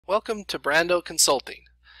Welcome to Brando Consulting.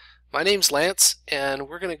 My name's Lance and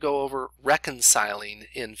we're going to go over reconciling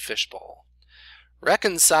in Fishbowl.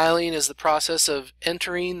 Reconciling is the process of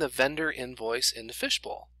entering the vendor invoice into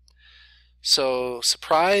Fishbowl. So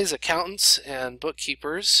surprise accountants and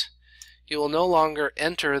bookkeepers, you will no longer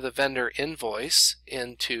enter the vendor invoice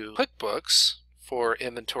into QuickBooks for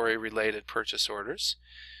inventory related purchase orders.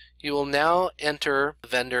 You will now enter the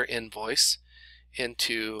vendor invoice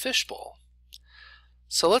into Fishbowl.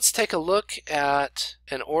 So let's take a look at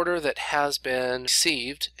an order that has been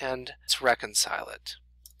received and let's reconcile it.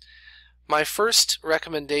 My first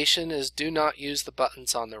recommendation is do not use the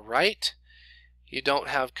buttons on the right. You don't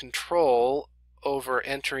have control over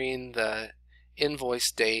entering the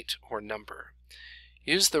invoice date or number.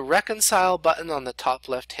 Use the Reconcile button on the top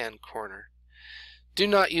left-hand corner. Do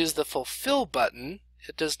not use the Fulfill button.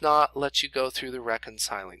 It does not let you go through the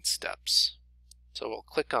reconciling steps. So we'll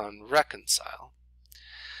click on Reconcile.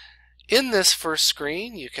 In this first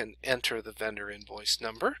screen, you can enter the vendor invoice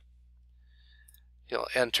number. You'll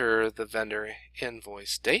enter the vendor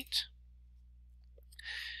invoice date.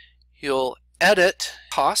 You'll edit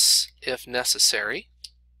costs if necessary.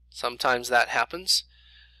 Sometimes that happens.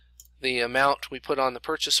 The amount we put on the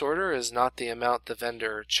purchase order is not the amount the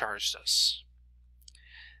vendor charged us.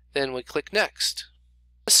 Then we click Next.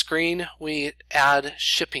 On this screen, we add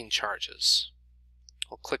shipping charges.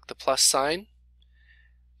 We'll click the plus sign.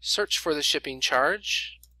 Search for the shipping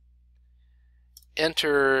charge,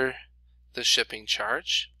 enter the shipping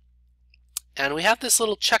charge, and we have this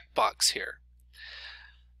little checkbox here.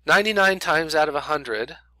 99 times out of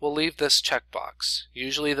 100 we'll leave this checkbox.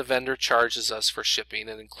 Usually the vendor charges us for shipping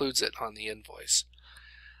and includes it on the invoice.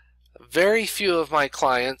 Very few of my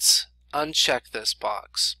clients uncheck this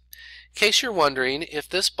box. In case you're wondering, if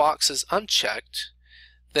this box is unchecked,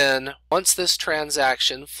 then once this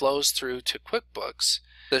transaction flows through to QuickBooks,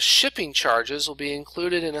 the shipping charges will be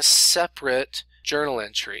included in a separate journal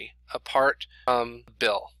entry apart from the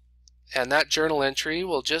bill. And that journal entry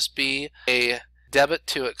will just be a debit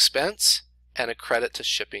to expense and a credit to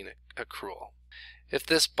shipping accrual. If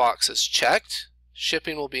this box is checked,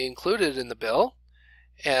 shipping will be included in the bill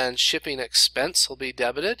and shipping expense will be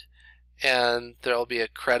debited, and there will be a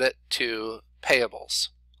credit to payables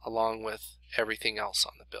along with everything else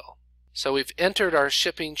on the bill. So we've entered our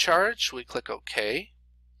shipping charge. We click OK.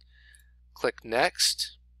 Click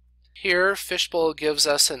Next. Here, Fishbowl gives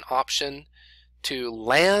us an option to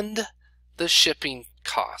land the shipping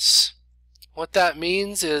costs. What that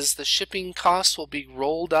means is the shipping costs will be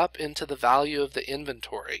rolled up into the value of the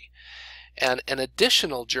inventory, and an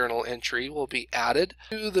additional journal entry will be added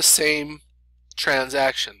to the same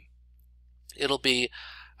transaction. It'll be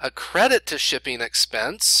a credit to shipping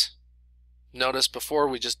expense. Notice before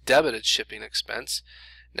we just debited shipping expense.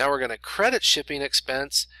 Now we're going to credit shipping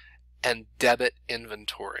expense and debit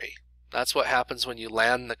inventory. That's what happens when you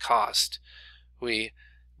land the cost. We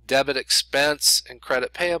debit expense and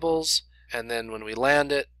credit payables, and then when we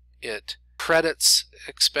land it, it credits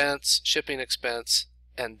expense, shipping expense,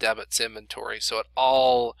 and debits inventory. So it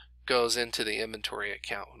all goes into the inventory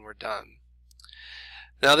account when we're done.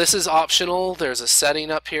 Now this is optional. There's a setting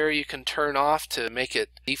up here you can turn off to make it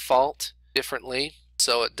default differently,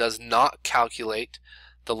 so it does not calculate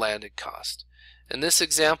the landed cost. In this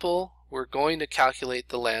example, we're going to calculate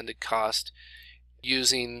the landed cost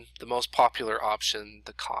using the most popular option,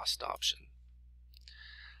 the cost option.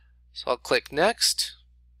 So I'll click Next.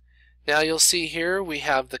 Now you'll see here we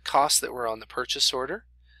have the costs that were on the purchase order,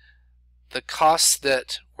 the costs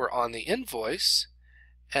that were on the invoice,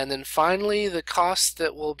 and then finally the costs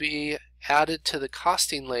that will be added to the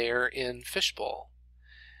costing layer in Fishbowl,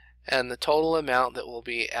 and the total amount that will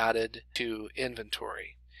be added to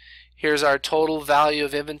inventory. Here's our total value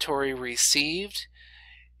of inventory received.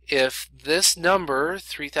 If this number,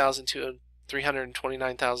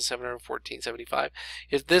 329,714.75,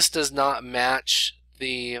 if this does not match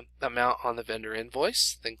the amount on the vendor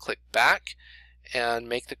invoice, then click back and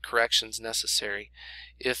make the corrections necessary.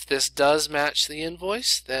 If this does match the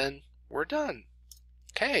invoice, then we're done.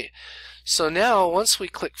 Okay, so now once we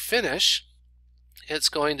click Finish, it's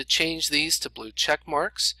going to change these to blue check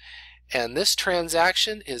marks, and this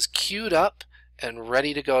transaction is queued up and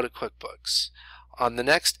ready to go to QuickBooks. On the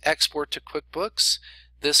next export to QuickBooks,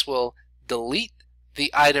 this will delete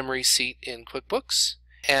the item receipt in QuickBooks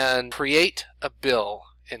and create a bill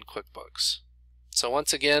in QuickBooks. So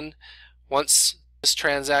once again, once this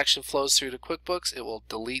transaction flows through to QuickBooks, it will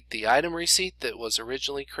delete the item receipt that was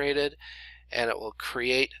originally created, and it will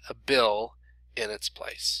create a bill in its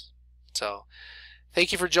place. So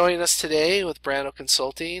thank you for joining us today with Brando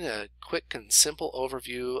Consulting, a quick and simple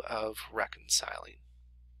overview of reconciling.